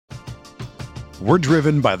We're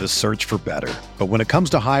driven by the search for better. But when it comes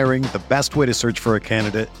to hiring, the best way to search for a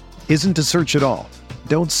candidate isn't to search at all.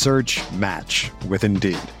 Don't search, match with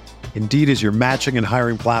Indeed. Indeed is your matching and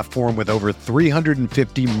hiring platform with over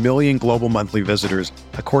 350 million global monthly visitors,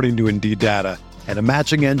 according to Indeed data, and a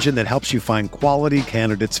matching engine that helps you find quality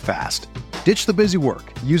candidates fast. Ditch the busy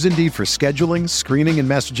work. Use Indeed for scheduling, screening, and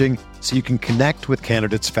messaging so you can connect with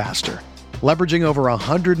candidates faster. Leveraging over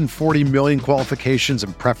 140 million qualifications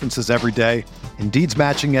and preferences every day, Indeed's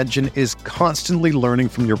matching engine is constantly learning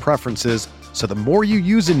from your preferences, so the more you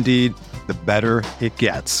use Indeed, the better it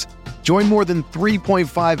gets. Join more than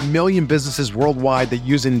 3.5 million businesses worldwide that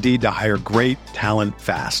use Indeed to hire great talent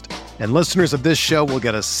fast. And listeners of this show will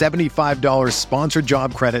get a $75 sponsored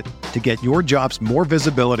job credit to get your jobs more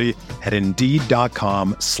visibility at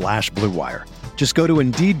Indeed.com/Blue Wire. Just go to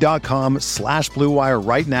Indeed.com/Blue Wire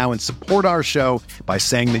right now and support our show by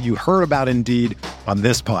saying that you heard about Indeed on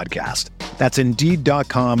this podcast. That's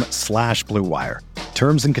Indeed.com/Blue Wire.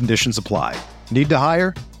 Terms and conditions apply. Need to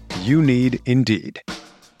hire? You need Indeed.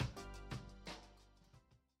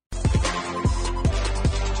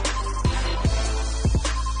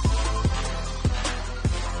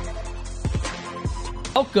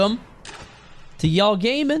 Welcome to Y'all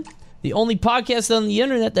Gaming, the only podcast on the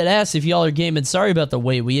internet that asks if y'all are gaming. Sorry about the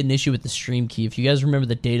wait. We had an issue with the stream key. If you guys remember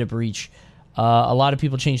the data breach, a lot of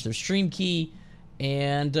people changed their stream key,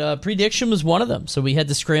 and Prediction was one of them. So we had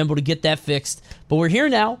to scramble to get that fixed. But we're here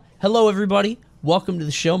now. Hello, everybody. Welcome to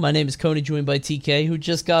the show. My name is Coney, joined by TK, who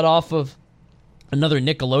just got off of another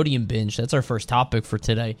Nickelodeon binge. That's our first topic for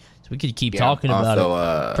today. So we could keep talking about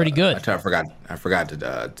it. Pretty good. I forgot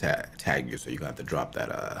to tag you, so you're going to have to drop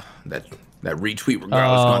that retweet regardless. You're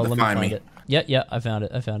going to have to find me. Yeah, I found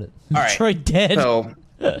it. All right. Metroid dead. So,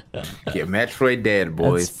 yeah, Metroid dead,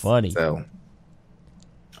 boys. That's funny.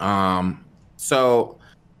 So,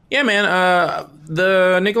 yeah, man,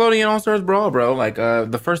 the Nickelodeon All-Stars Brawl, bro, like,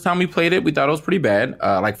 the first time we played it, we thought it was pretty bad,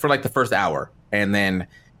 for the first hour, and then,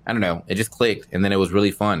 I don't know, it just clicked, and then it was really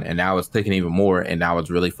fun, and now it's clicking even more, and now it's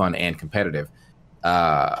really fun and competitive.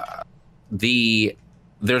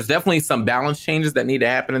 There's definitely some balance changes that need to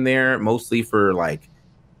happen in there, mostly for, like,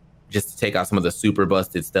 just to take out some of the super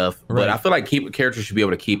busted stuff, right. But I feel like characters should be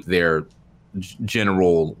able to keep their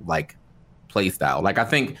general, like, play style. Like, I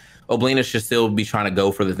think Oblina should still be trying to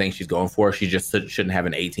go for the thing she's going for. She just shouldn't have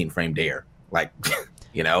an 18 frame dare, like,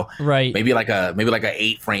 you know, right? Maybe like a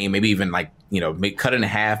 8 frame, maybe even like, you know, cut it in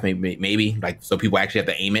half, maybe like so people actually have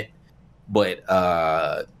to aim it. But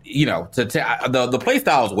you know, the play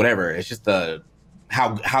style is whatever. It's just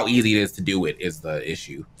how easy it is to do it is the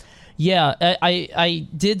issue. Yeah, I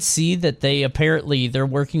did see that they're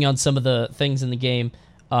working on some of the things in the game.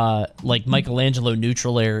 Like Michelangelo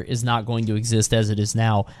neutral air is not going to exist as it is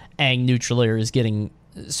now. Aang neutral air is getting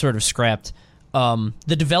sort of scrapped.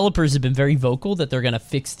 The developers have been very vocal that they're going to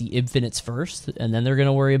fix the infinites first, and then they're going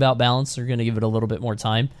to worry about balance. They're going to give it a little bit more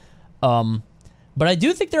time. But I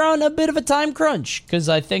do think they're on a bit of a time crunch, because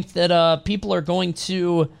I think that people are going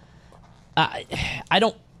to... I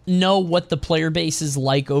don't know what the player base is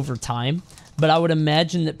like over time, but I would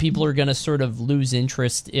imagine that people are going to sort of lose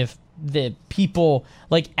interest if the people...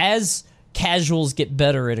 Like, as casuals get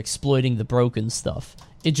better at exploiting the broken stuff,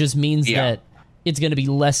 it just means that it's going to be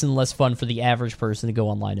less and less fun for the average person to go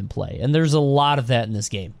online and play. And there's a lot of that in this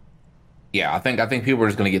game. Yeah, I think people are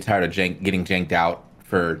just going to get tired of getting janked out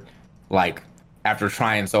for, like, after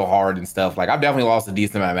trying so hard and stuff. Like, I've definitely lost a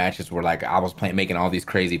decent amount of matches where, like, I was making all these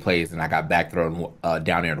crazy plays and I got back thrown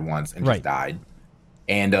down air once and just died.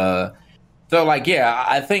 And so, like, yeah,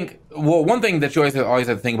 I think, well, one thing that you always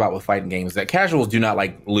have to think about with fighting games is that casuals do not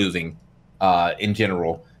like losing in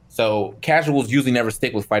general. So casuals usually never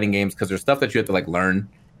stick with fighting games because there's stuff that you have to, like, learn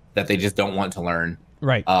that they just don't want to learn.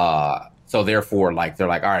 Right. So therefore, like, they're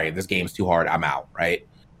like, all right, this game's too hard, I'm out, right?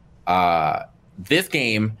 This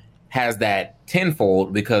game has that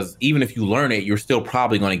tenfold because even if you learn it, you're still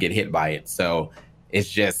probably going to get hit by it. So it's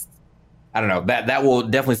just, I don't know, that will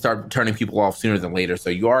definitely start turning people off sooner than later. So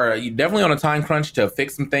you're definitely on a time crunch to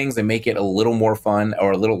fix some things and make it a little more fun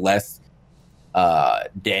or a little less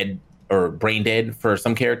dead or brain dead for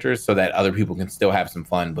some characters so that other people can still have some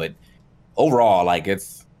fun. But overall, like,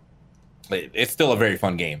 it's still a very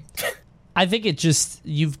fun game. I think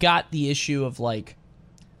you've got the issue of, like,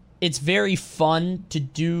 it's very fun to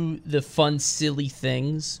do the fun, silly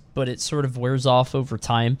things, but it sort of wears off over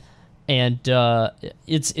time. And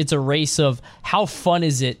it's a race of how fun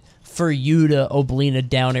is it for you to Oblina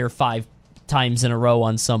down air 5 times in a row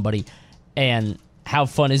on somebody, and how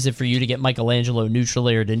fun is it for you to get Michelangelo neutral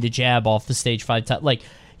aired into jab off the stage 5 times? Like,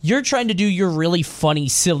 you're trying to do your really funny,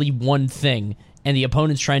 silly one thing and the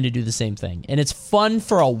opponent's trying to do the same thing. And it's fun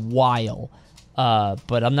for a while,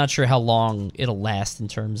 but I'm not sure how long it'll last in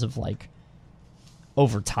terms of like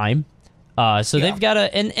over time. They've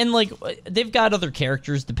got they've got other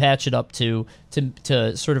characters to patch it up to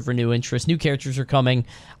sort of renew interest. New characters are coming.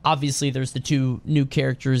 Obviously, there's the 2 new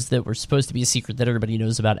characters that were supposed to be a secret that everybody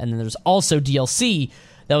knows about, and then there's also DLC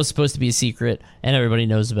that was supposed to be a secret and everybody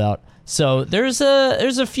knows about. So there's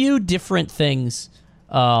a few different things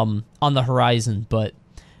on the horizon, but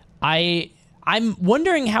I'm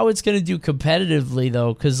wondering how it's going to do competitively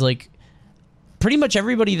though, because like pretty much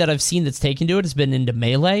everybody that I've seen that's taken to it has been into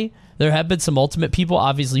Melee. There have been some Ultimate people.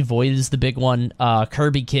 Obviously, Void is the big one.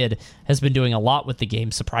 Kirby Kid has been doing a lot with the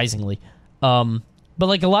game, surprisingly. But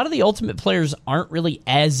like a lot of the Ultimate players aren't really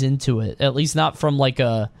as into it, at least not from like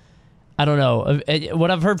a, I don't know. What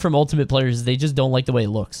I've heard from Ultimate players is they just don't like the way it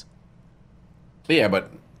looks. Yeah,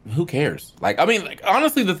 but who cares? Like, I mean, like,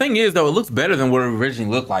 honestly, the thing is, though, it looks better than what it originally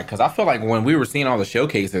looked like. Because I feel like when we were seeing all the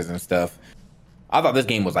showcases and stuff, I thought this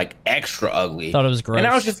game was like extra ugly. Thought it was gross. And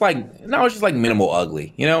now it's just like minimal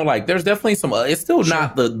ugly. You know, like there's definitely some. It's still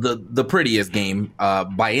not the prettiest game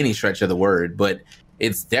by any stretch of the word, but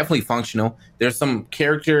it's definitely functional. There's some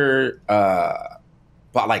character,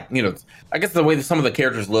 but like, you know, I guess the way that some of the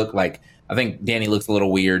characters look, like I think Danny looks a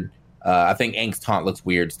little weird. I think Ank's taunt looks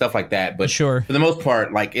weird, stuff like that. But sure, for the most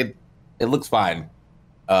part, like it looks fine.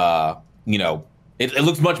 You know, it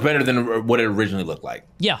looks much better than what it originally looked like.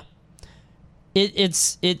 Yeah.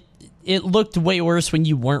 It looked way worse when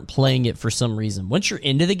you weren't playing it for some reason. Once you're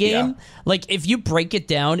into the game, like if you break it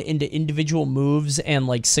down into individual moves and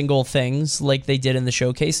like single things like they did in the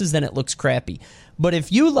showcases, then it looks crappy. But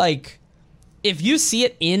if you see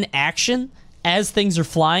it in action as things are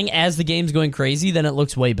flying, as the game's going crazy, then it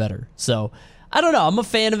looks way better. So I don't know. I'm a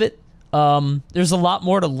fan of it. There's a lot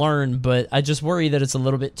more to learn, but I just worry that it's a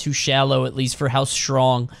little bit too shallow, at least for how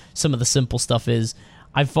strong some of the simple stuff is.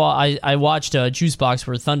 I watched a Juice Box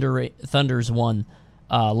where Thunders won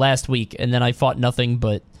last week, and then I fought nothing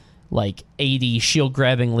but like 80 shield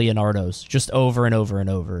grabbing Leonardos just over and over and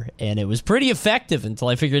over, and it was pretty effective until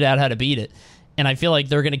I figured out how to beat it. And I feel like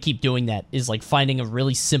they're going to keep doing that, is like finding a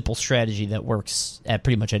really simple strategy that works at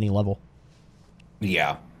pretty much any level.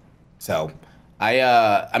 Yeah. So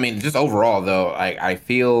I mean, just overall though, I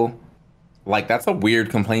feel like that's a weird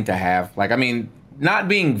complaint to have. Like, I mean, not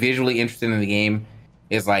being visually interested in the game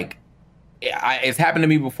is like, it's happened to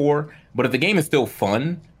me before, but if the game is still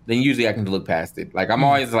fun, then usually I can look past it. Like, I'm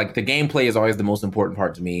always like, the gameplay is always the most important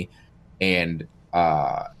part to me. And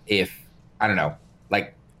if, I don't know,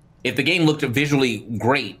 like, if the game looked visually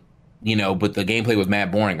great, you know, but the gameplay was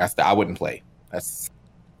mad boring, I wouldn't play. That's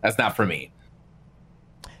not for me.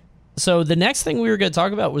 So the next thing we were going to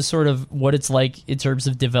talk about was sort of what it's like in terms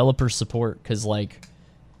of developer support, because, like,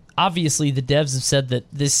 obviously the devs have said that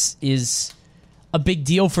this is a big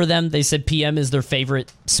deal for them. They said PM is their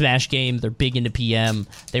favorite Smash game. They're big into PM.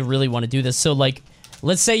 They really want to do this. So, like,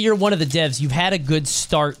 let's say you're one of the devs. You've had a good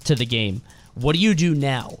start to the game. What do you do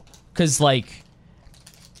now? Because, like,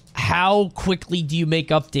 how quickly do you make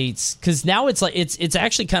updates? Because now it's like it's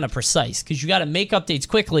actually kind of precise, because you got to make updates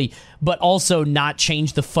quickly, but also not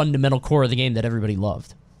change the fundamental core of the game that everybody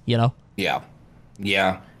loved, you know? Yeah.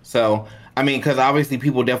 So, I mean, because obviously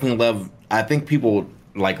people definitely love, I think people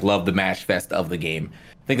like love the Mash Fest of the game.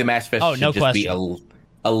 I think the Mash Fest should just be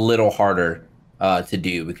a little harder to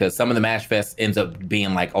do, because some of the Mash Fest ends up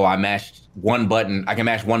being like, oh, I mashed one button. I can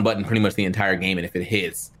mash one button pretty much the entire game, and if it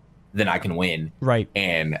hits, then I can win. Right.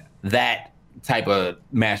 And that type of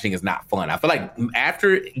mashing is not fun. I feel like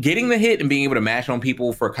after getting the hit and being able to mash on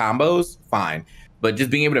people for combos, fine. But just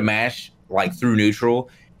being able to mash like through neutral,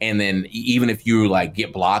 and then even if you like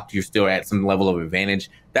get blocked, you're still at some level of advantage,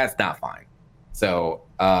 that's not fine. So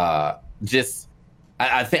I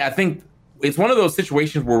think it's one of those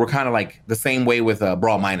situations where we're kind of like the same way with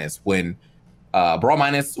Brawl Minus, when Brawl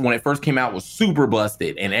Minus, when it first came out, was super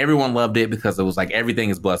busted, and everyone loved it because it was like everything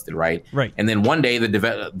is busted, right? Right. And then one day I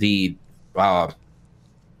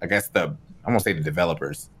won't say the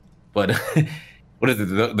developers, but what is it?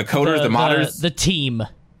 The coders, the modders, the team.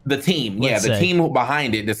 The team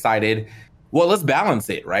behind it decided, well, let's balance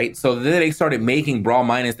it, right? So then they started making Brawl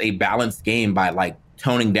Minus a balanced game by like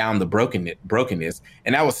toning down the brokenness,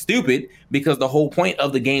 and that was stupid because the whole point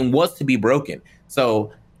of the game was to be broken.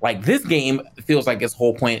 So like this game feels like its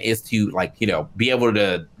whole point is to like, you know, be able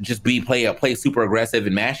to just play super aggressive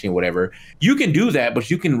and mashing whatever. You can do that, but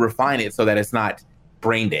you can refine it so that it's not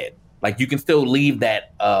brain dead. Like you can still leave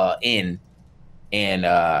that in and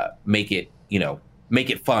make it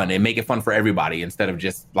fun and make it fun for everybody instead of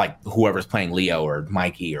just like whoever's playing Leo or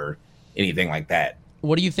Mikey or anything like that.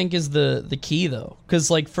 what do you think is the key though? Because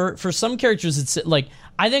like for some characters, it's like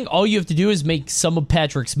I think all you have to do is make some of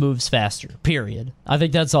Patrick's moves faster. Period. I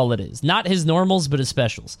think that's all it is. Not his normals, but his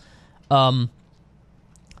specials.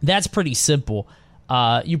 That's pretty simple.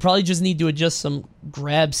 You probably just need to adjust some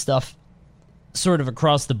grab stuff sort of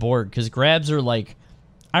across the board, because grabs are like,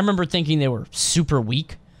 I remember thinking they were super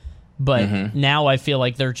weak, but now I feel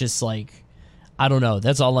like they're just like, I don't know.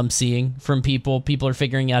 That's all I'm seeing from people. People are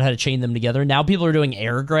figuring out how to chain them together. Now people are doing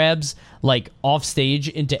air grabs, like off stage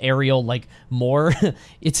into aerial, like more.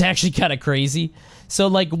 It's actually kind of crazy. So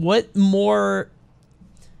like what more?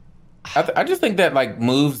 I just think that like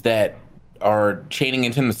moves that are chaining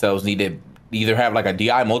into themselves need to either have like a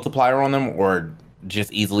DI multiplier on them or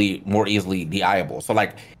just more easily DIable. So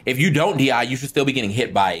like if you don't DI, you should still be getting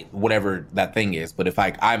hit by whatever that thing is. But if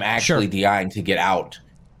like I'm actually DIing to get out,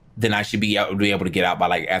 then I should be able to get out by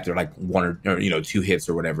like after like one or 2 hits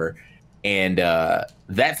or whatever. And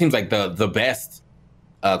that seems like the best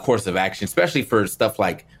course of action, especially for stuff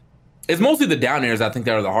like, it's mostly the down airs I think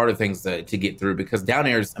that are the harder things to get through, because down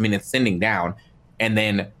airs, I mean, it's sending down and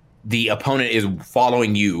then the opponent is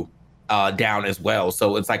following you down as well.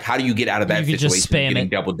 So it's like, how do you get out of that situation? Just spam getting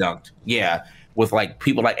double dunked. Yeah. With like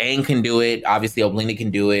people like Aang can do it. Obviously Oblina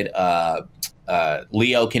can do it.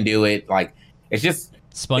 Leo can do it. Like it's just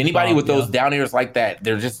anybody with those down airs like that,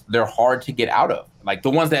 they're hard to get out of. Like the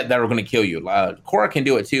ones that are going to kill you. Korra can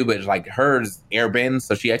do it too, but it's like hers air bends,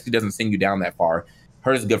 so she actually doesn't send you down that far.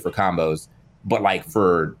 Hers is good for combos. But like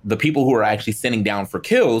for the people who are actually sending down for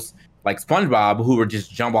kills, like SpongeBob, who would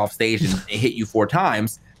just jump off stage and hit you 4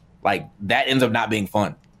 times, like that ends up not being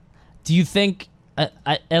fun. Do you think,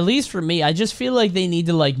 at least for me, I just feel like they need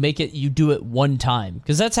to like make it, you do it one time,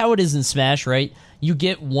 because that's how it is in Smash, right? You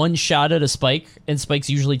get one shot at a spike, and spikes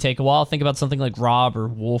usually take a while. Think about something like Rob or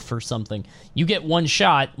Wolf or something. You get one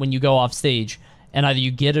shot when you go off stage, and either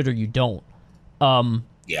you get it or you don't.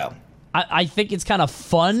 Yeah. I think it's kind of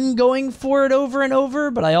fun going for it over and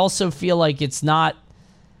over, but I also feel like it's not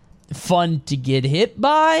fun to get hit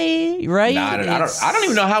by, right? I don't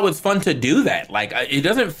even know how it's fun to do that. Like it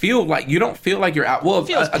doesn't feel like, you don't feel like you're out. Well, it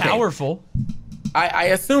feels powerful. I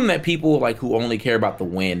assume that people like who only care about the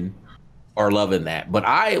win are loving that. But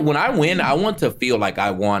when I win, I want to feel like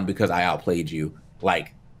I won because I outplayed you,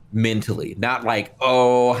 like mentally, not like,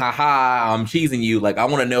 oh, haha, I'm cheesing you. Like I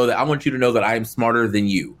want you to know that I am smarter than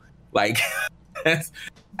you. Like that's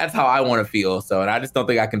how I want to feel. So, and I just don't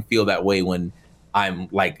think I can feel that way when I'm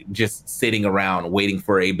like just sitting around waiting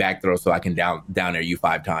for a back throw so I can down air you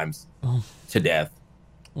 5 times to death.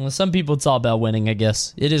 Well, some people it's all about winning, I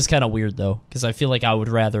guess. It is kind of weird though, because I feel like I would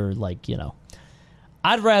rather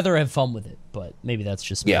I'd rather have fun with it, but maybe that's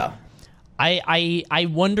just me. Yeah. I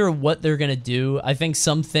wonder what they're gonna do. I think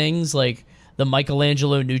some things like the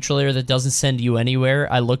Michelangelo neutral air that doesn't send you anywhere,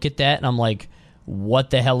 I look at that and I'm like, what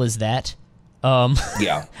the hell is that?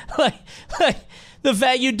 Yeah. like the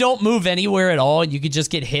fact you don't move anywhere at all and you could just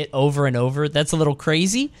get hit over and over, that's a little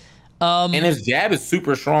crazy. And his jab is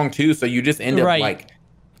super strong too, so you just end up like,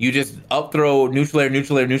 you just up throw neutral air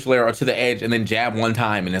or to the edge and then jab one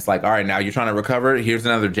time, and it's like, all right, now you're trying to recover, here's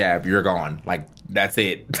another jab, you're gone. Like, that's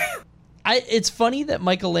it. It's funny that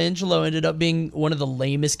Michelangelo ended up being one of the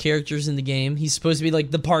lamest characters in the game. He's supposed to be like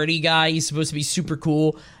the party guy, he's supposed to be super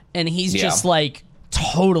cool, and he's just like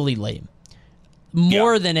totally lame.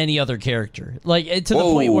 More than any other character. Like to the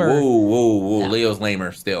point where Whoa. Leo's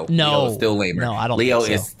lamer still. No. Leo's still lamer. No, I don't Leo think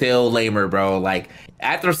so. is still lamer, bro. Like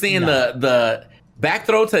after seeing the back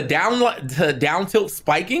throw to down tilt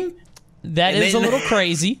spiking, that is a little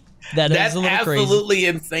crazy. That's absolutely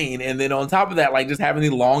insane. And then on top of that, like just having the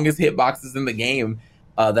longest hitboxes in the game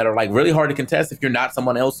that are like really hard to contest if you're not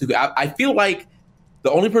someone else who I feel like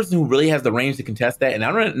the only person who really has the range to contest that, and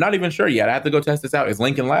I'm not even sure yet, I have to go test this out, is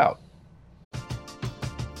Lincoln Loud.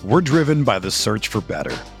 We're driven by the search for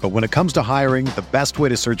better. But when it comes to hiring, the best way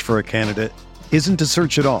to search for a candidate isn't to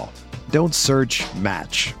search at all. Don't search,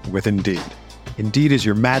 match with Indeed. Indeed is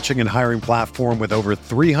your matching and hiring platform with over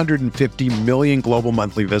 350 million global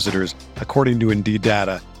monthly visitors, according to Indeed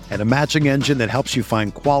data, and a matching engine that helps you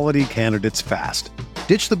find quality candidates fast.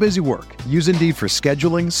 Ditch the busy work. Use Indeed for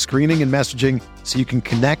scheduling, screening, and messaging so you can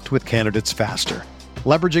connect with candidates faster.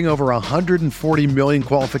 Leveraging over 140 million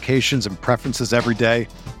qualifications and preferences every day,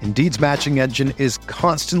 Indeed's matching engine is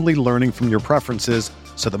constantly learning from your preferences,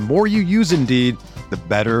 so the more you use Indeed, the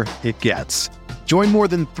better it gets. Join more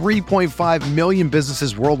than 3.5 million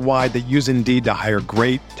businesses worldwide that use Indeed to hire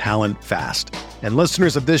great talent fast. And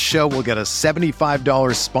listeners of this show will get a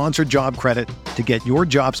 $75 sponsored job credit to get your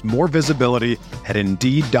jobs more visibility at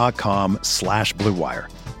Indeed.com/Blue Wire.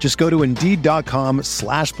 Just go to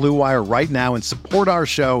Indeed.com/Blue Wire right now and support our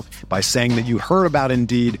show by saying that you heard about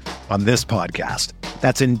Indeed on this podcast.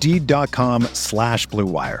 That's Indeed.com/Blue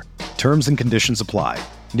Wire. Terms and conditions apply.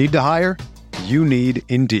 Need to hire? You need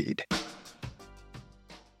Indeed.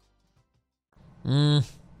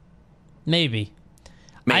 Maybe.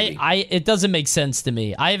 It doesn't make sense to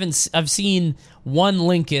me. I've seen one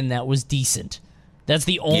Lincoln that was decent. That's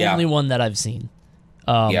the only one that I've seen.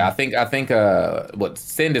 I think what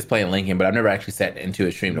Sind is playing Lincoln, but I've never actually sat into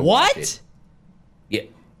a stream to watch it. Yeah.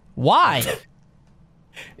 Why?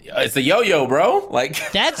 It's a yo-yo, bro.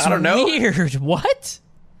 Like, that's I don't know. Weird. What?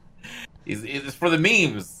 It's for the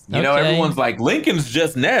memes. You know, everyone's like, Lincoln's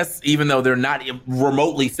just Ness, even though they're not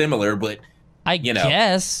remotely similar, but I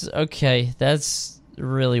guess. Okay, that's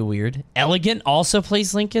really weird. Elegant also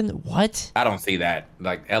plays Lincoln? What? I don't see that.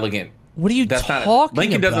 Like, Elegant. What are you talking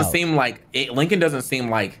Lincoln about? Lincoln doesn't seem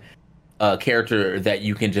like a character that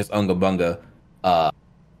you can just unga bunga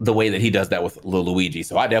the way that he does that with Lil Luigi.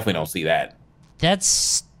 So I definitely don't see that. That's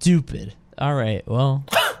stupid. All right, well,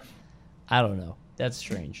 I don't know. That's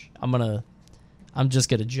strange. I'm just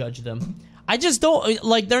gonna judge them. I just don't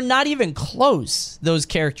like. They're not even close. Those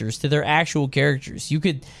characters to their actual characters.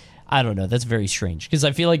 I don't know. That's very strange because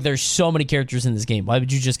I feel like there's so many characters in this game. Why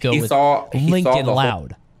would you just go with Lincoln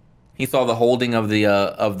Loud? He saw the holding of the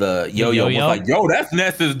yo-yo. Was like, yo, that's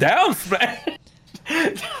Ness's down smash.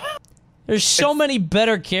 There's so many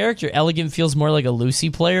better characters. Elegant feels more like a Lucy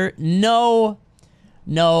player. No,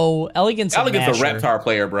 Elegant's a Reptar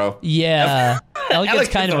player, bro. Yeah, Elegant's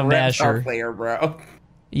kind of a masher Reptar player, bro.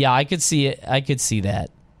 Yeah, I could see it. I could see that.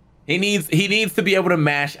 He needs to be able to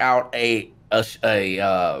mash out an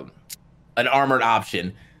armored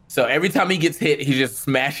option. So every time he gets hit, he's just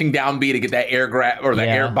smashing down B to get that air grab or the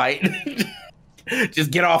air bite.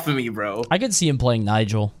 Just get off of me, bro. I could see him playing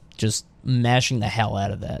Nigel, just mashing the hell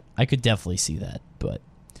out of that. I could definitely see that, but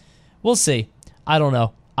we'll see. I don't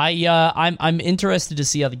know. I'm interested to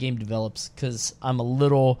see how the game develops because I'm a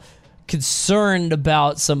little concerned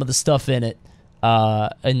about some of the stuff in it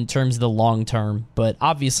in terms of the long term. But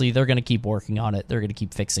obviously, they're going to keep working on it. They're going to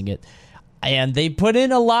keep fixing it. And they put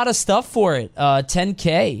in a lot of stuff for it.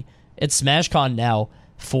 $10K at SmashCon now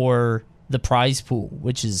for the prize pool,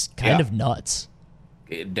 which is kind of nuts.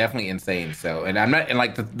 Definitely insane. So, and I'm not, and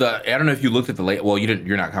like the I don't know if you looked at the layout. Well,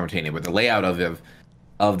 you're not commentating, but the layout of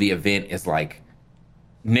the event is like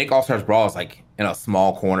Nick All-Stars Brawl is like in a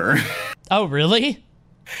small corner. Oh, really?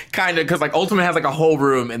 Kind of, because like Ultimate has like a whole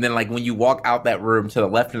room, and then like when you walk out that room to the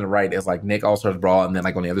left and the right is like Nick All-Stars Brawl, and then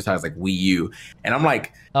like on the other side is like Wii U. And I'm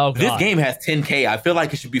like, this game has 10K. I feel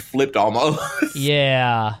like it should be flipped almost.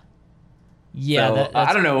 Yeah. So,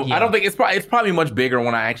 I don't know. Yeah. I don't think it's probably much bigger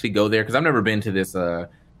when I actually go there because I've never been to this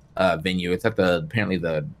venue. It's at apparently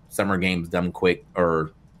the Summer Games Done Quick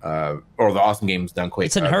or the Awesome Games Done Quick.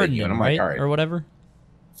 It's in Herndon, right? Like, or whatever.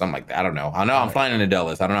 Something like that. I don't know. I'm flying into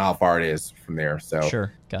Dallas. I don't know how far it is from there. So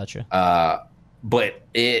sure, gotcha. But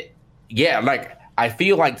like I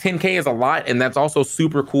feel like 10K is a lot, and that's also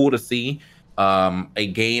super cool to see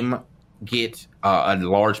a game get a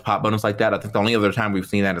large pop bonus like that. I think the only other time we've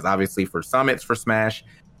seen that is obviously for summits for Smash,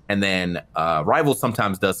 and then Rivals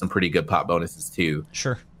sometimes does some pretty good pop bonuses too.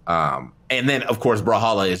 Sure. And then of course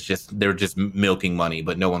Brawlhalla is they're just milking money,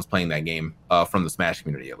 but no one's playing that game from the Smash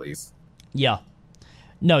community at least. Yeah.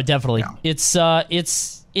 No, definitely. Yeah.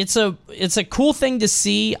 It's a cool thing to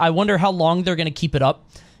see. I wonder how long they're going to keep it up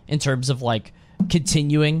in terms of like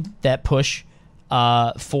continuing that push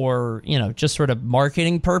for, just sort of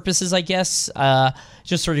marketing purposes, I guess.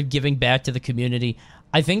 Just sort of giving back to the community.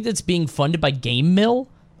 I think that's being funded by Game Mill,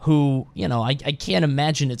 who, I can't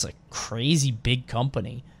imagine it's a crazy big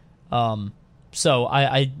company. So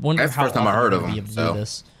I wonder that's how the first time I heard of them. Do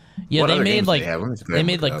this. Yeah, they made like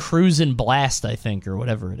Cruise and Blast, I think, or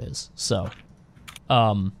whatever it is. So,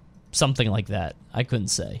 something like that. I couldn't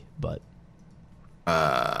say, but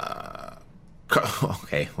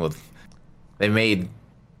okay. Well, they made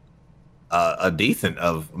a decent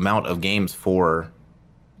amount of games for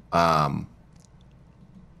like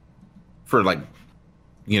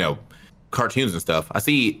cartoons and stuff. I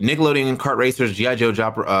see Nickelodeon Kart Racers, G.I. Joe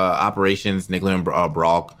Operations, Nickelodeon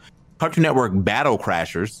Brawl, Cartoon Network Battle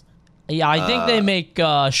Crashers. Yeah, I think they make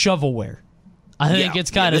shovelware. I think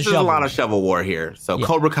it's kind of this is a lot of shovelware here. So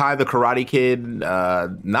Cobra Kai, the Karate Kid,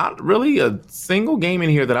 not really a single game in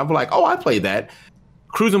here that I'm like, oh, I played that.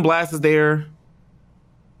 Cruise and Blast is there.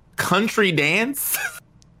 Country Dance.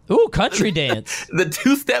 Ooh, Country Dance. The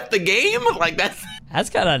two-step the game? Like that's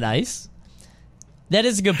kind of nice. That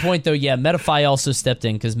is a good point, though. Yeah, Metafy also stepped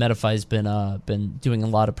in because Metafy's been doing a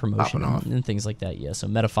lot of promotion and things like that. Yeah, so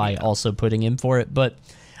Metafy also putting in for it. But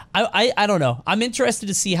I don't know. I'm interested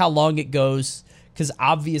to see how long it goes because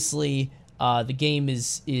obviously the game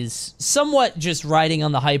is somewhat just riding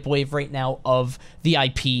on the hype wave right now of the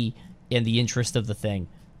IP and the interest of the thing.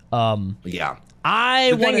 Yeah.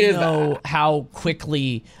 I want to know how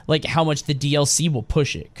quickly, like how much the DLC will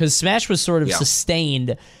push it, because Smash was sort of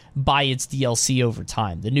sustained by its DLC over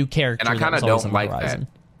time. The new character, and I kind of don't like that.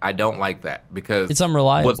 I don't like that because it's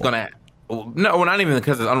unreliable. What's gonna? No, not even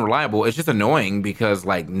because it's unreliable. It's just annoying because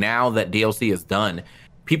like now that DLC is done,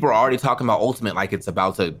 people are already talking about Ultimate like it's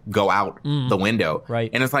about to go out the window. Right.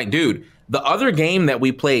 And it's like, dude, the other game that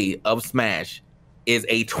we play of Smash is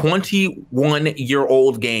a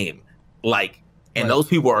 21-year-old game. Like. And those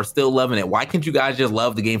people are still loving it. Why can't you guys just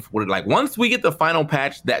love the game for what it like? Once we get the final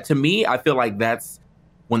patch, that to me, I feel like that's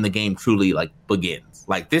when the game truly like begins.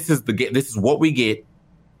 Like this is what we get.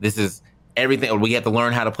 This is everything. We have to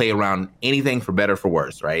learn how to play around anything for better, for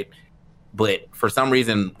worse, right? But for some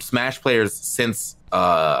reason, Smash players since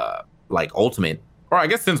like Ultimate, or I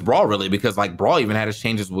guess since Brawl really, because like Brawl even had its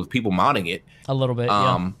changes with people modding it a little bit.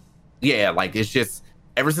 Yeah, like it's just.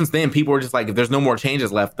 Ever since then, people are just like, if there's no more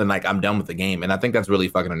changes left, then like I'm done with the game, and I think that's really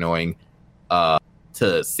fucking annoying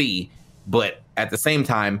to see. But at the same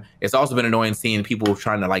time, it's also been annoying seeing people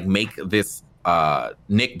trying to like make this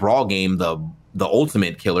Nick Brawl game the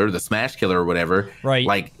ultimate killer, the Smash killer or whatever. Right.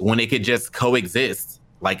 Like when it could just coexist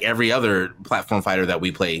like every other platform fighter that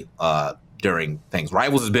we play during things.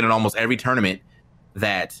 Rivals has been in almost every tournament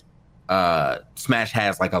that Smash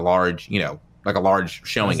has like a large,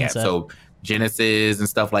 showing at. So. Genesis and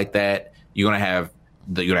stuff like that. You're gonna have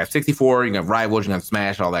 64. You're gonna have Rivals. You're gonna have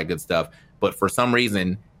Smash, all that good stuff. But for some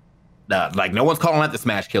reason, like no one's calling that the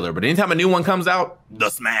Smash Killer. But anytime a new one comes out, the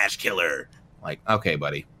Smash Killer. Like, okay,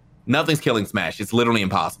 buddy, nothing's killing Smash. It's literally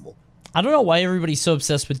impossible. I don't know why everybody's so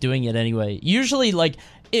obsessed with doing it anyway. Usually, like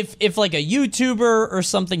if like a YouTuber or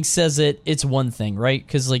something says it, it's one thing, right?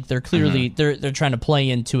 Because like they're clearly they're trying to play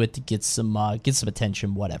into it to get some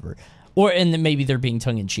attention, whatever. And then maybe they're being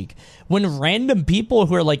tongue-in-cheek. When random people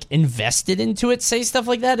who are, like, invested into it say stuff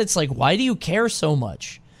like that, it's like, why do you care so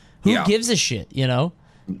much? Who gives a shit, you know?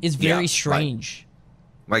 It's very strange.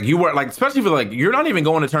 Like, you were, like, especially for, like, you're not even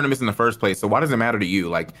going to tournaments in the first place, so why does it matter to you?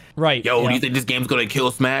 Like, right, do you think this game's going to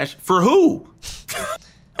kill Smash? For who?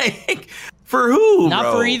 Like, for who,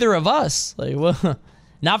 Not for either of us. Like, well...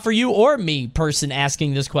 Not for you or me, person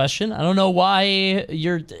asking this question. I don't know why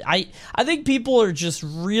you're... I think people are just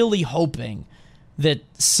really hoping that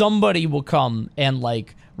somebody will come and,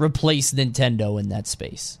 like, replace Nintendo in that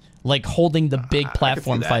space. Like, holding the big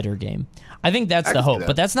platform fighter game. I think that's the hope,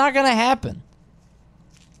 but that's not going to happen.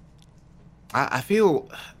 I feel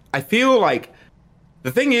like...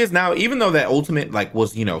 The thing is now, even though that Ultimate, like,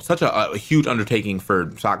 was, such a huge undertaking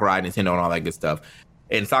for Sakurai, Nintendo, and all that good stuff...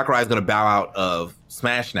 And Sakurai is going to bow out of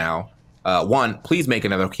Smash now. One, please make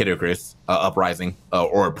another Kid Icarus Uprising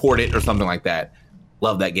or port it or something like that.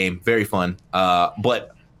 Love that game. Very fun.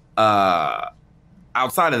 But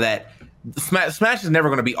outside of that, Smash is never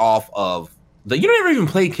going to be off of the... You never even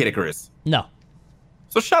played Kid Icarus. No.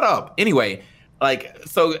 So shut up. Anyway,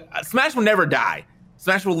 so Smash will never die.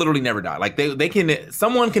 Smash will literally never die. Like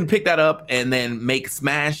someone can pick that up and then make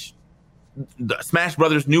Smash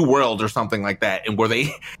Brothers New World or something like that, and where they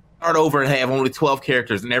start over and have only 12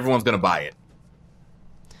 characters and everyone's gonna buy it.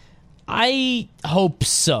 I hope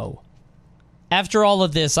so. After all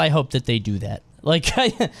of this, I hope that they do that. Like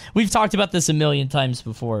we've talked about this a million times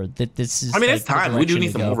before. That this is. I mean, it's time. We do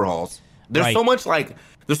need some overhauls. There's so much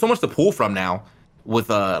there's so much to pull from now with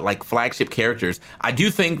like flagship characters. I do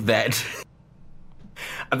think that.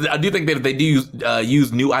 If they do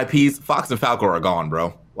use new IPs, Fox and Falco are gone,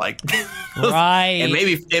 bro. Like, right,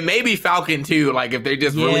 and maybe Falcon too. Like, if they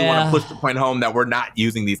just really want to push the point home that we're not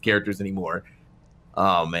using these characters anymore.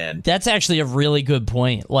 Oh man, that's actually a really good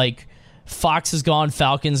point. Like, Fox is gone,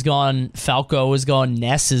 Falcon's gone, Falco is gone,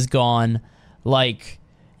 Ness is gone. Like,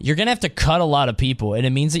 you're gonna have to cut a lot of people, and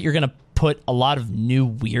it means that you're gonna put a lot of new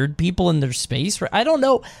weird people in their space. I don't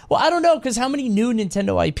know. Well, I don't know, because how many new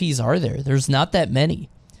Nintendo IPs are there? There's not that many.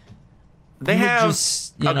 They have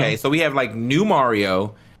so we have like new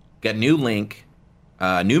Mario, got new Link,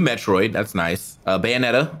 new Metroid. That's nice.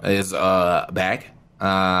 Bayonetta is back.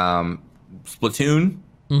 Splatoon.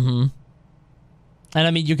 Mm-hmm. And I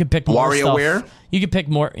mean, you could pick more WarioWare. Stuff. You could pick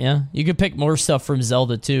more. Yeah, you could pick more stuff from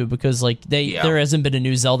Zelda too, because like there hasn't been a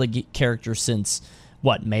new Zelda character since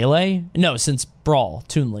what, Melee? No, since Brawl,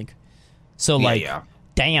 Toon Link. So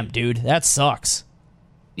damn, dude, that sucks.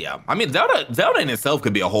 Yeah, I mean, Zelda in itself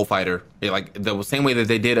could be a whole fighter, like the same way that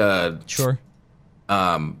they did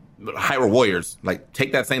Hyrule Warriors. Like,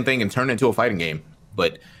 take that same thing and turn it into a fighting game.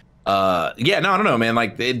 But Yeah, no, I don't know, man.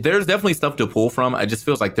 Like, there's definitely stuff to pull from. It just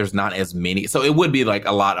feels like there's not as many. So it would be like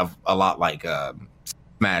a lot like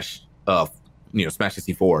Smash, Smash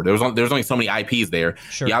 64. There's only so many IPs there.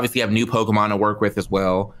 Sure. You obviously have new Pokemon to work with as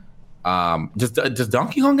well. Does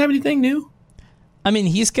Donkey Kong have anything new? I mean,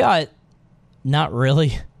 he's got not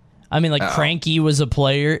really. I mean, like Cranky was a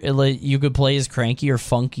player. Like, you could play as Cranky or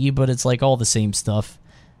Funky, but it's like all the same stuff.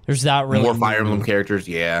 There's not really more Fire Emblem characters,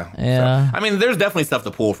 yeah. Yeah. So, I mean, there's definitely stuff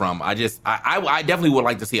to pull from. I definitely would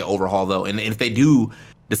like to see an overhaul though, and if they do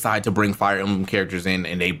decide to bring Fire Emblem characters in,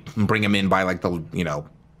 and they bring them in by like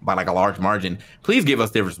by like a large margin, please give us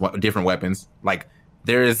different weapons. Like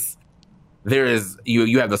there is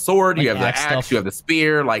you have the sword, like you have the axe stuff. You have the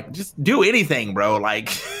spear. Like, just do anything, bro. Like,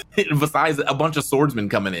 besides a bunch of swordsmen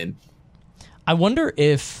coming in. I wonder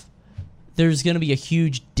if there's going to be a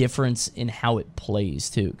huge difference in how it plays,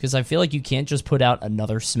 too. Because I feel like you can't just put out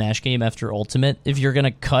another Smash game after Ultimate. If you're going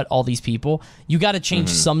to cut all these people, you got to change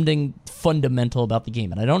something fundamental about the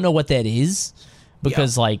game. And I don't know what that is.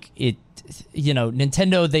 Because,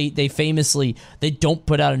 Nintendo, they famously, they don't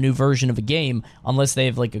put out a new version of a game unless they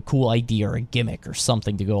have, like, a cool idea or a gimmick or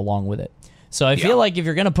something to go along with it. So I feel like if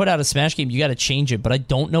you're going to put out a Smash game, you got to change it. But I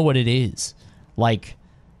don't know what it is. Like,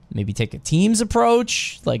 maybe take a team's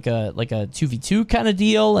approach, like a 2v2 kind of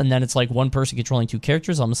deal, and then it's like one person controlling two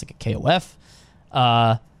characters, almost like a KOF.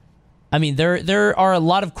 I mean, there are a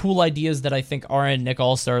lot of cool ideas that I think are in Nick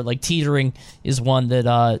All-Star. Like teetering is one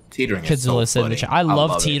that teetering Kadzilla said in the chat. I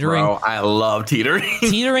love teetering. I love teetering.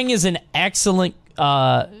 Teetering is an excellent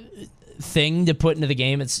thing to put into the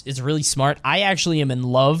game. It's really smart. I actually am in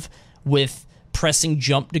love with pressing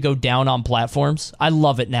jump to go down on platforms. I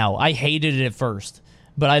love it now. I hated it at first.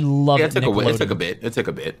 But I love it. It took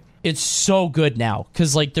a bit. It's so good now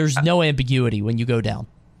because like there's no ambiguity when you go down.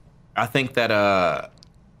 I think that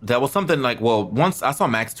that was something like, well, once I saw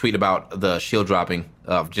Max tweet about the shield dropping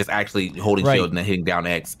of just actually holding shield and then hitting down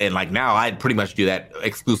X, and like now I pretty much do that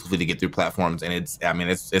exclusively to get through platforms, and it's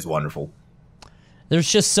wonderful.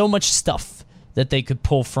 There's just so much stuff that they could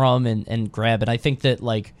pull from and grab, and I think that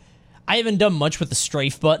like. I haven't done much with the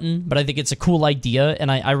strafe button, but I think it's a cool idea,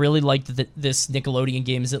 and I really like that this Nickelodeon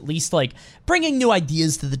game is at least like bringing new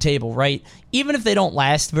ideas to the table, right? Even if they don't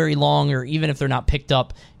last very long, or even if they're not picked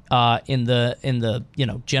up in the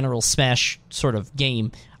general Smash sort of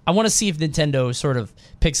game, I want to see if Nintendo sort of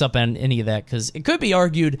picks up on any of that, because it could be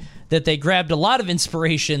argued that they grabbed a lot of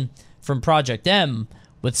inspiration from Project M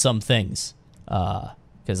with some things.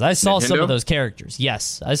 Because I saw some of those characters.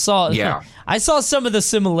 Yes, I saw. Yeah. I saw some of the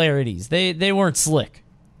similarities. They weren't slick.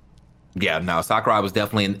 Yeah, no. Sakurai was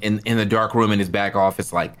definitely in the dark room in his back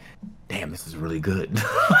office, like, damn, this is really good.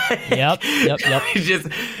 Yep.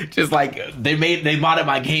 just like they modded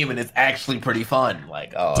my game and it's actually pretty fun.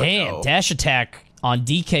 Like, oh damn, no. dash attack on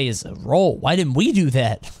DK is a roll. Why didn't we do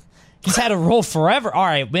that? He's had a roll forever. All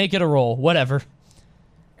right, make it a roll. Whatever.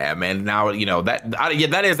 Yeah, man. Now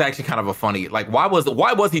that is actually kind of a funny. Like, why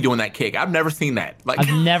was he doing that kick? I've never seen that. Like,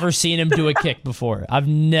 I've never seen him do a kick before. I've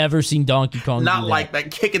never seen Donkey Kong. Not do like that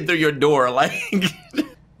kicking through your door, like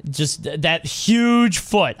just that huge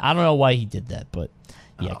foot. I don't know why he did that, but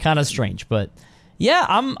yeah, kind of strange. But yeah,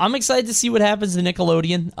 I'm excited to see what happens to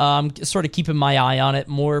Nickelodeon. Sort of keeping my eye on it.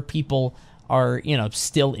 More people are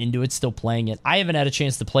still into it, still playing it. I haven't had a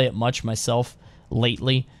chance to play it much myself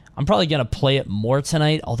lately. I'm probably going to play it more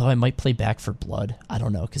tonight, although I might play Back 4 Blood. I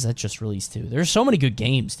don't know, because that just released too. There's so many good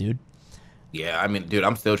games, dude. Yeah, I mean, dude,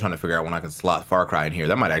 I'm still trying to figure out when I can slot Far Cry in here.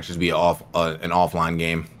 That might actually be an offline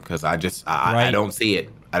game, because I don't see it.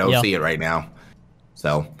 I don't see it right now.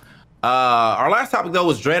 So, our last topic, though,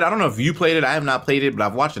 was Dread. I don't know if you played it. I have not played it, but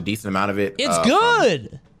I've watched a decent amount of it. It's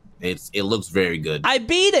good. It looks very good. I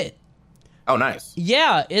beat it. Oh, nice.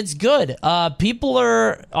 Yeah, it's good. People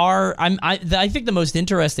I think the most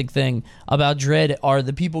interesting thing about Dread are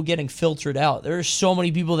the people getting filtered out. There are so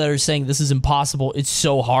many people that are saying this is impossible. It's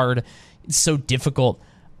so hard. It's so difficult.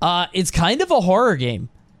 It's kind of a horror game,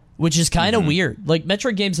 which is kind of weird. Like,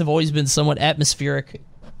 Metroid games have always been somewhat atmospheric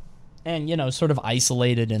and, sort of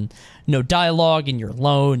isolated and no dialogue and you're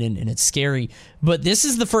alone and it's scary. But this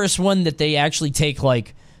is the first one that they actually take,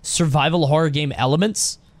 like, survival horror game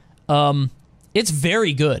elements. It's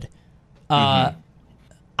very good. I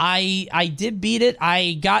did beat it.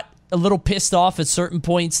 I got a little pissed off at certain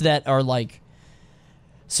points that are like,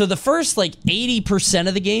 so the first like 80%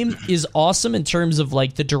 of the game is awesome in terms of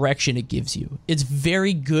like the direction it gives you. It's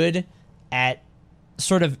very good at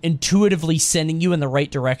sort of intuitively sending you in the right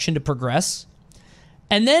direction to progress.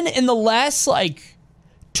 And then in the last like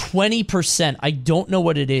 20%, I don't know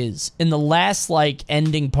what it is, in the last like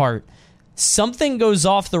ending part, something goes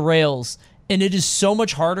off the rails and it is so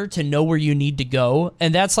much harder to know where you need to go.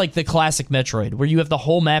 And that's like the classic Metroid, where you have the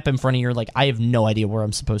whole map in front of you. Like, I have no idea where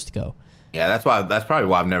I'm supposed to go. Yeah, that's probably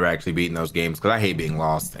why I've never actually beaten those games, because I hate being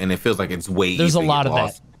lost, and it feels like it's way There's easier a lot to of get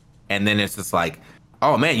lost. that. And then it's just like,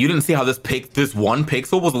 oh man, you didn't see how this one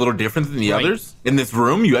pixel was a little different than the others in this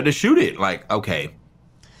room? You had to shoot it. Like, okay.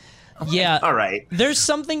 Yeah. All right. There's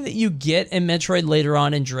something that you get in Metroid later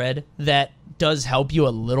on in Dread that does help you a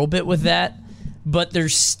little bit with that, but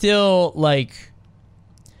there's still, like,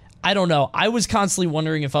 I don't know. I was constantly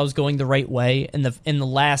wondering if I was going the right way in the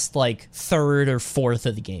last, like, third or fourth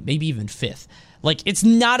of the game, maybe even fifth. Like, it's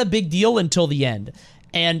not a big deal until the end.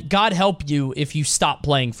 And God help you if you stop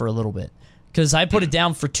playing for a little bit. Because I put it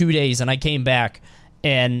down for 2 days and I came back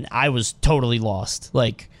and I was totally lost.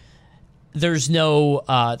 Like, there's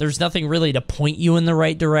nothing really to point you in the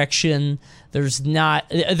right direction. There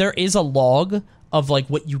is a log of like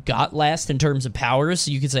what you got last in terms of powers.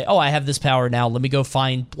 So you could say, oh, I have this power now. Let me go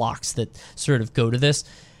find blocks that sort of go to this.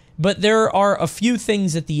 But there are a few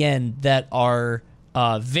things at the end that are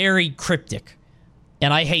very cryptic.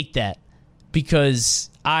 And I hate that because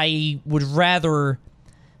I would rather,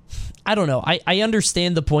 I don't know. I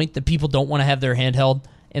understand the point that people don't want to have their handheld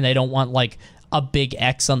and they don't want like a big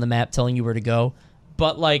X on the map telling you where to go.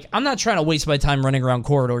 But, like, I'm not trying to waste my time running around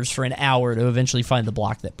corridors for an hour to eventually find the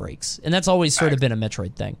block that breaks. And that's always sort of been a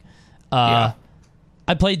Metroid thing. I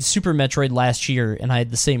played Super Metroid last year, and I had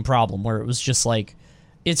the same problem, where it was just, like,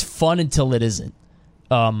 it's fun until it isn't.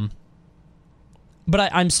 But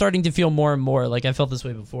I'm starting to feel more and more, like, I felt this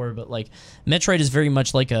way before, but, like, Metroid is very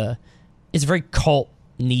much like it's a very cult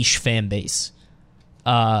niche fan base.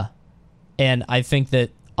 And I think that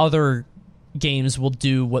other games will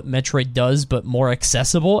do what Metroid does, but more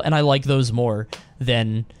accessible, and I like those more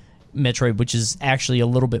than Metroid, which is actually a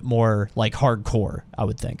little bit more like hardcore, I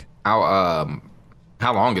would think. How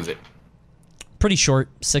long is it? Pretty short,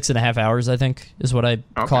 6.5 hours, I think, is what I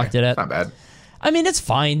clocked it at. Not bad. I mean, it's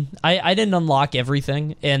fine. I didn't unlock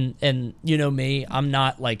everything, and you know me, I'm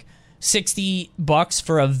not like $60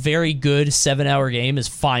 for a very good 7-hour game is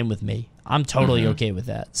fine with me. I'm totally okay with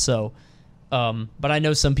that. So. But I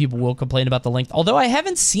know some people will complain about the length, although I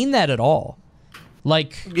haven't seen that at all.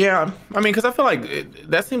 Like, yeah, I mean, because I feel like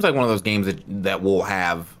that seems like one of those games that will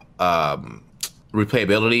have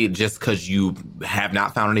replayability just because you have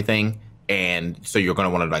not found anything, and so you're going to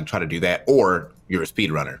want to like try to do that, or you're a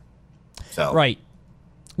speedrunner. So right,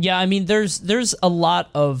 yeah, I mean, there's a lot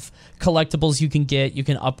of collectibles you can get, you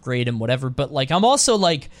can upgrade and whatever, but like I'm also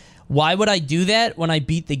like, why would I do that when I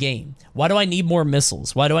beat the game? Why do I need more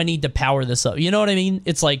missiles? Why do I need to power this up? You know what I mean?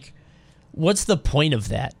 It's like, what's the point of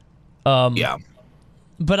that? Yeah.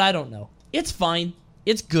 But I don't know. It's fine.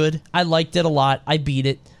 It's good. I liked it a lot. I beat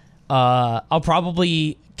it. I'll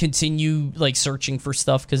probably continue like searching for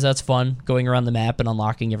stuff because that's fun, going around the map and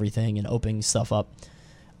unlocking everything and opening stuff up.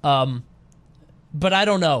 But I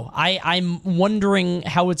don't know. I'm wondering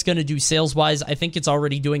how it's going to do sales-wise. I think it's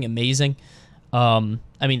already doing amazing.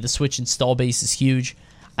 I mean, the Switch install base is huge.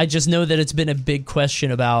 I just know that it's been a big question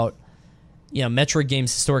about, you know, Metroid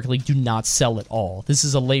games historically do not sell at all. This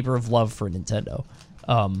is a labor of love for Nintendo.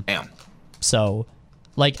 Damn. So,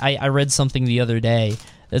 like, I read something the other day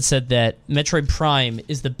that said that Metroid Prime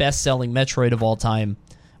is the best-selling Metroid of all time,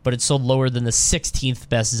 but it's sold lower than the 16th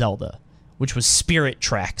best Zelda, which was Spirit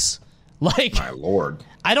Tracks. Like, my lord.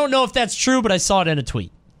 I don't know if that's true, but I saw it in a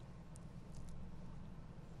tweet.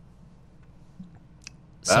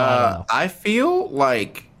 So I feel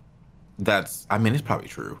like I mean, it's probably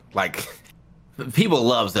true. Like, people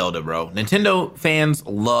love Zelda, bro. Nintendo fans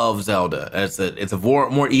love Zelda. It's a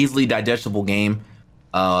more easily digestible game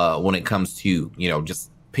when it comes to, you know,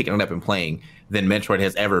 just picking it up and playing than Metroid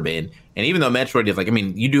has ever been. And even though Metroid is like, I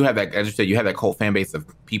mean, you do have that, as you said, you have that cult fan base of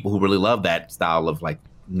people who really love that style of like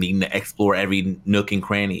needing to explore every nook and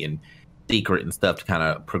cranny and secret and stuff to kind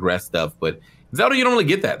of progress stuff. But Zelda, you don't really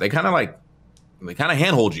get that. They kind of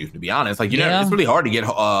handhold you, to be honest. Like, it's really hard to get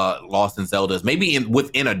lost in Zeldas. Maybe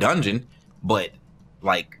within a dungeon, but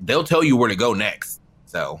like they'll tell you where to go next.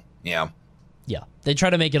 So yeah, they try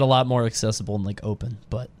to make it a lot more accessible and like open.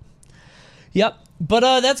 But yep.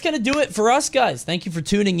 But that's gonna do it for us, guys. Thank you for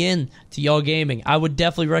tuning in to Y'all Gaming. I would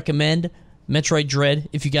definitely recommend Metroid Dread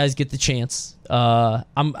if you guys get the chance. I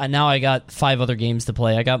got 5 other games to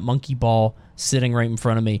play. I got Monkey Ball sitting right in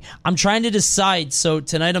front of me. I'm trying to decide. So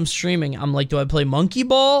tonight I'm streaming. I'm like, do I play Monkey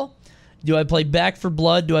Ball? Do I play Back for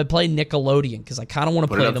Blood? Do I play Nickelodeon? Because I kind of want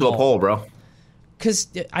to play them all. Put it up to a poll, bro. Because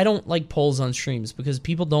I don't like polls on streams because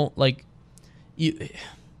people don't like you.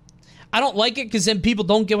 I don't like it because then people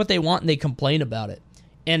don't get what they want and they complain about it.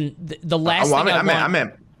 And the last thing I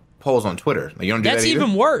meant polls on Twitter. Like, you don't do that's that either?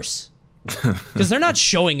 even worse. Because they're not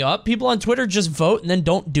showing up. People on Twitter just vote and then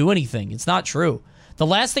don't do anything. It's not true. The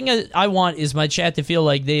last thing I want is my chat to feel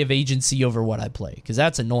like they have agency over what I play, because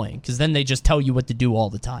that's annoying, because then they just tell you what to do all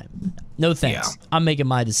the time. No thanks. Yeah. I'm making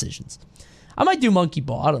my decisions. I might do Monkey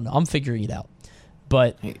Ball. I don't know. I'm figuring it out.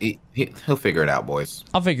 But he'll figure it out, boys.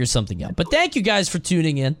 I'll figure something out. But thank you guys for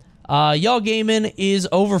tuning in. Y'all Gaming is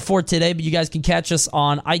over for today, but you guys can catch us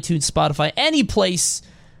on iTunes, Spotify, any place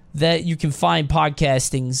that you can find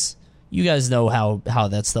podcastings. You guys know how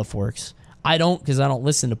that stuff works. I don't, because I don't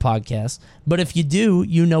listen to podcasts. But if you do,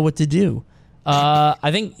 you know what to do. I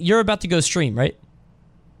think you're about to go stream, right?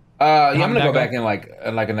 Yeah, I'm gonna go back in like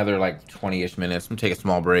another 20-ish minutes. I'm gonna take a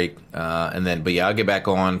small break, and then I'll get back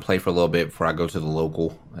on, play for a little bit before I go to the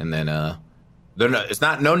local, and then it's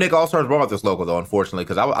not no Nick All Stars Brawl at this local though, unfortunately,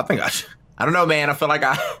 because I think I don't know, man. I feel like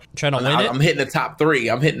I'm hitting the top 3.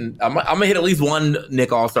 I'm gonna hit at least one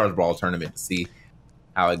Nick All Stars Brawl tournament to see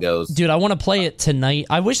how it goes. Dude, I want to play it tonight.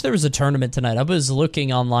 I wish there was a tournament tonight. I was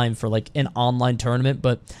looking online for an online tournament,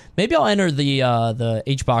 but maybe I'll enter the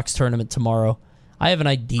HBox tournament tomorher. I have an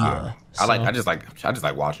idea. I just like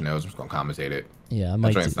watching those. I'm just gonna commentate it. Yeah, I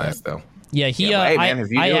might do that. Nice though. Yeah,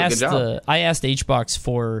 I asked HBox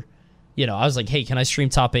for, I was like, hey, can I stream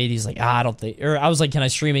top 8? He's like, I don't think. Or I was like, can I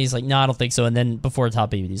stream it? He's like, no, I don't think so. And then before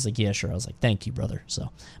top 8, he's like, yeah, sure. I was like, thank you, brother.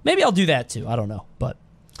 So maybe I'll do that too. I don't know, but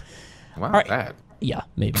wow, all right. That. Yeah,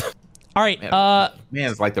 maybe. All right.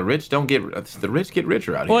 Man, it's like the rich get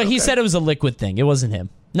richer out here. Well, he said it was a Liquid thing. It wasn't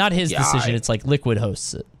him. Not his decision. It's like Liquid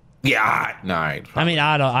hosts it. Yeah, no. Right, I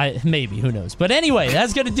mean, maybe, who knows? But anyway,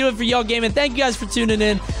 that's gonna do it for Y'all Gaming. Thank you guys for tuning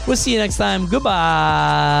in. We'll see you next time.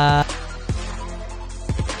 Goodbye.